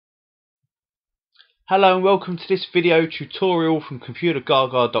Hello and welcome to this video tutorial from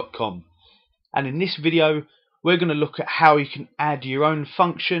Computergaga.com, and in this video we're going to look at how you can add your own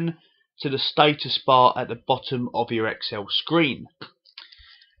function to the status bar at the bottom of your Excel screen.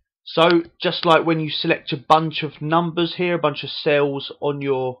 So just like when you select a bunch of numbers here, a bunch of cells on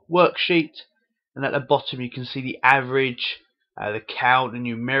your worksheet, and at the bottom you can see the average, the count, the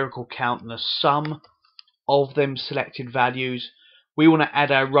numerical count and the sum of them selected values. We want to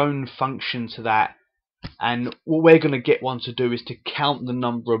add our own function to that. And what we're going to get one to do is to count the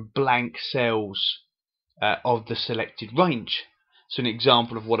number of blank cells of the selected range. So an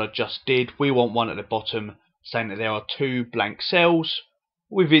example of what I just did, we want one at the bottom saying that there are 2 blank cells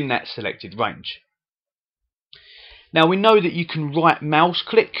within that selected range. Now we know that you can right mouse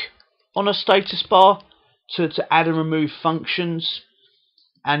click on a status bar to add and remove functions,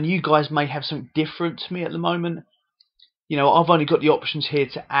 and you guys may have something different to me at the moment. You know, I've only got the options here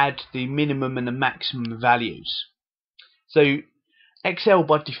to add the minimum and the maximum values. So Excel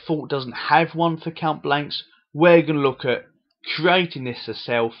by default doesn't have one for count blanks. We're going to look at creating this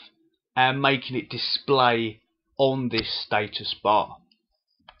ourselves and making it display on this status bar.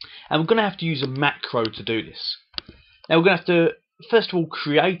 And we're going to have to use a macro to do this. Now we're going to have to first of all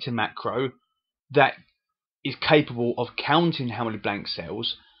create a macro that is capable of counting how many blank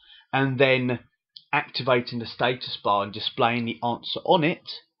cells and then activating the status bar and displaying the answer on it.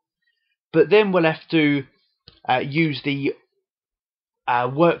 But then we'll have to use the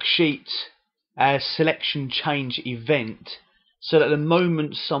worksheet selection change event, so that the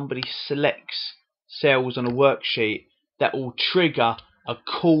moment somebody selects cells on a worksheet, that will trigger a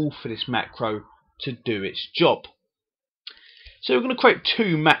call for this macro to do its job. So we're going to create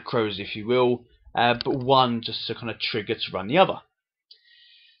 2 macros, if you will, but one just to kind of trigger to run the other.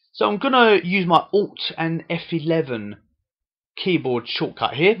 So I'm going to use my Alt and F11 keyboard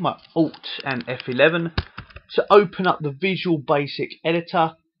shortcut here, my Alt and F11, to open up the Visual Basic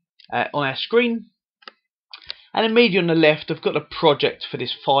Editor on our screen. And immediately on the left I've got a project for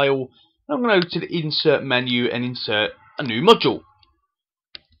this file. I'm going to go to the Insert menu and insert a new module.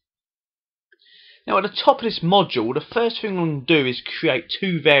 Now at the top of this module, the first thing I'm going to do is create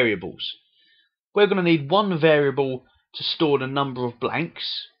 2 variables. We're going to need one variable to store the number of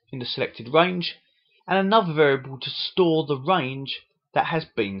blanks in the selected range, and another variable to store the range that has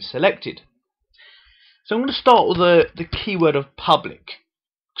been selected. So I'm going to start with the keyword of public,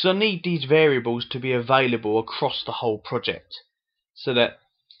 because I need these variables to be available across the whole project. So that,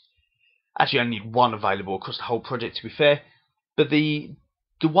 actually I need one available across the whole project to be fair, but the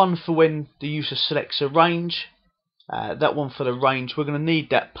one for when the user selects a range, that one for the range, we're going to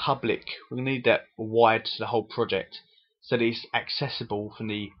need that public, we're going to need that wide to the whole project, so that it's accessible from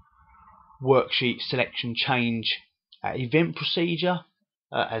the worksheet selection change event procedure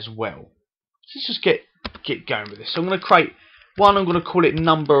as well. So let's just get going with this. So I'm going to create one. I'm going to call it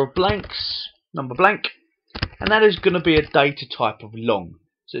number blank, and that is going to be a data type of long.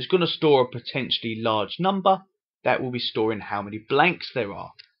 So it's going to store a potentially large number that will be storing how many blanks there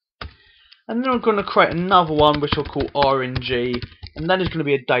are. And then I'm going to create another one which I'll call RNG, and that is going to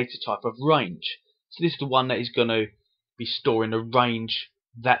be a data type of range. So this is the one that is going to be storing a range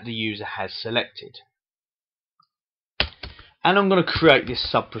that the user has selected. And I'm going to create this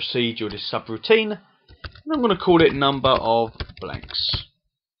sub procedure, this subroutine, and I'm going to call it number of blanks.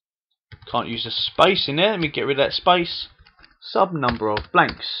 Can't use a space in there, let me get rid of that space. Sub number of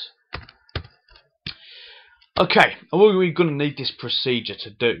blanks. Okay, and what are we going to need this procedure to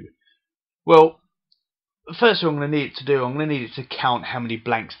do? Well, first thing I'm going to need it to do, I'm going to need it to count how many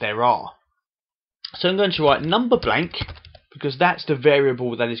blanks there are. So I'm going to write number blank, because that's the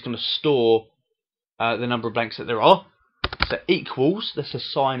variable that is going to store the number of blanks that there are. So equals, let's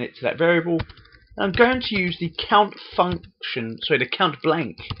assign it to that variable. And I'm going to use the count function, the count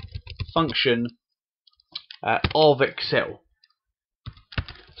blank function of Excel.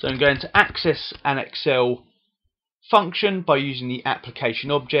 So I'm going to access an Excel function by using the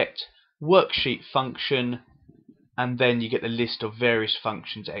application object, worksheet function, and then you get the list of various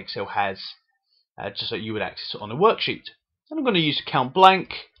functions that Excel has, just like you would access it on a worksheet. And I'm going to use count blank,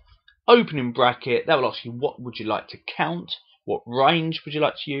 opening bracket. That will ask you what would you like to count, what range would you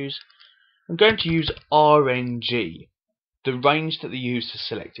like to use. I'm going to use RNG, the range that the user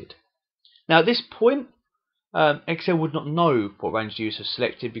selected. Now at this point, Excel would not know what range the user has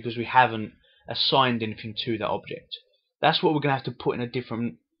selected because we haven't assigned anything to that object. That's what we're going to have to put in a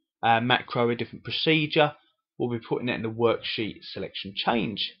different macro, a different procedure. We'll be putting it in the worksheet selection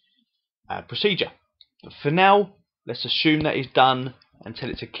change procedure. But for now, let's assume that is done and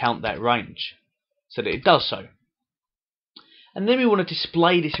tell it to count that range, so that it does so. And then we want to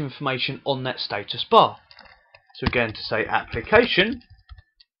display this information on that status bar. So we're going to say application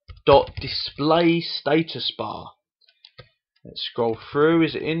dot display status bar. Let's scroll through.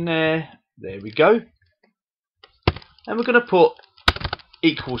 Is it in there? There we go. And we're going to put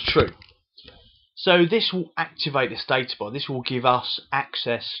equals true. So this will activate the status bar. This will give us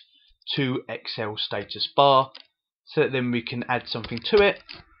access to Excel status bar, so that then we can add something to it.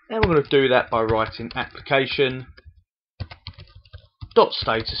 And we're going to do that by writing application dot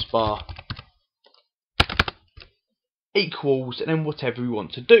status bar equals, and then whatever we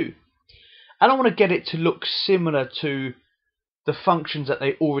want to do. And I want to get it to look similar to the functions that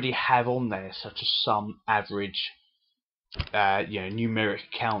they already have on there, such as sum, average, numeric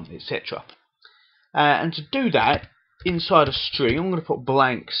count, etc. And to do that, inside a string, I'm going to put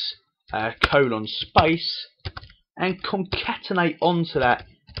blanks, colon, space, and concatenate onto that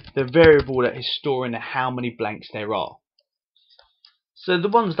the variable that is storing how many blanks there are. So the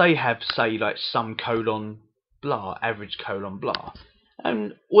ones they have say like sum colon blah, average colon blah.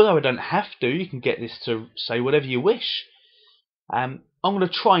 And although I don't have to, you can get this to say whatever you wish. I'm going to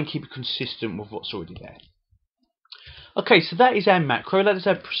try and keep it consistent with what's already there. Okay, so that is our macro, that is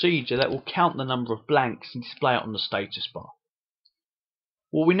our procedure that will count the number of blanks and display it on the status bar.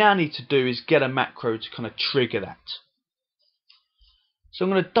 What we now need to do is get a macro to kind of trigger that. So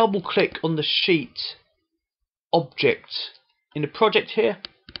I'm going to double click on the sheet object in the project here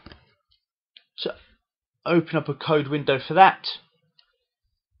to open up a code window for that.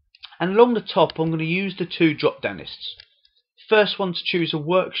 And along the top I'm going to use the two drop down lists. First one to choose a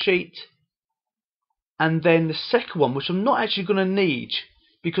worksheet, and then the second one, which I'm not actually going to need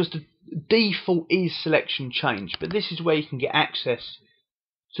because the default is selection change, but this is where you can get access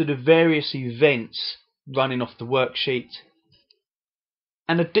to the various events running off the worksheet.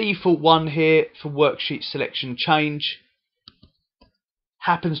 And the default one here for worksheet selection change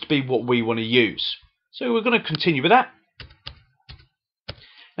happens to be what we want to use. So we're going to continue with that.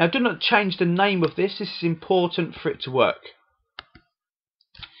 Now do not change the name of this. This is important for it to work.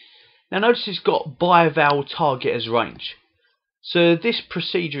 Now notice it's got by val target as range. So this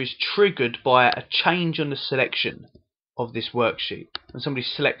procedure is triggered by a change on the selection of this worksheet. When somebody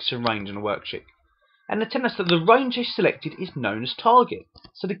selects a range on a worksheet. And they tell us that the range they selected is known as target.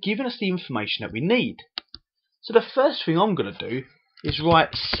 So they're giving us the information that we need. So the first thing I'm going to do is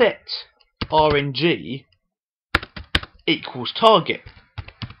write set RNG equals target.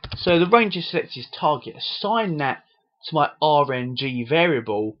 So the range you selected is target. Assign that to my RNG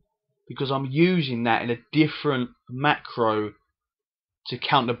variable because I'm using that in a different macro to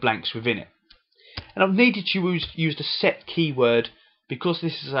count the blanks within it. And I've needed to use the set keyword because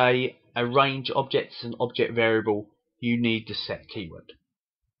this is a range object, it's an object variable. You need the set keyword.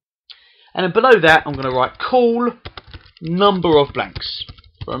 And then below that I'm going to write call number of blanks.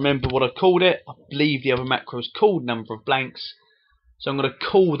 Remember what I called it. I believe the other macro is called number of blanks. So I'm going to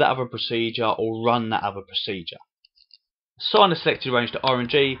call that other procedure or run that other procedure. Assign a selected range to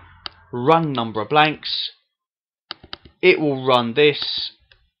RNG, run number of blanks. It will run this,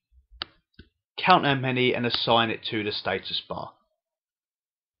 count how many, and assign it to the status bar.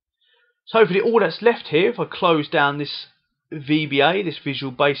 So hopefully all that's left here, if I close down this VBA, this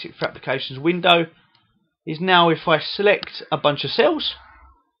Visual Basic for Applications window, is now if I select a bunch of cells.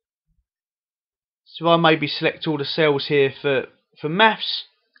 So I maybe select all the cells here for maths,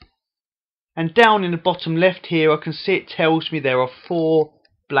 and down in the bottom left here I can see it tells me there are 4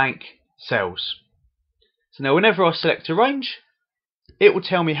 blank cells. So now whenever I select a range, it will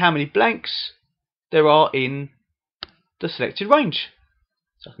tell me how many blanks there are in the selected range.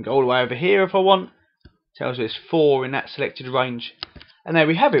 So I can go all the way over here if I want. It tells me there's 4 in that selected range. And there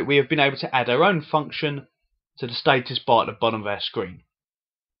we have it. We have been able to add our own function to the status bar at the bottom of our screen.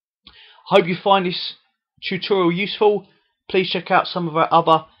 I hope you find this tutorial useful. Please check out some of our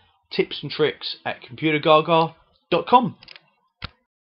other tips and tricks at Computergaga.com.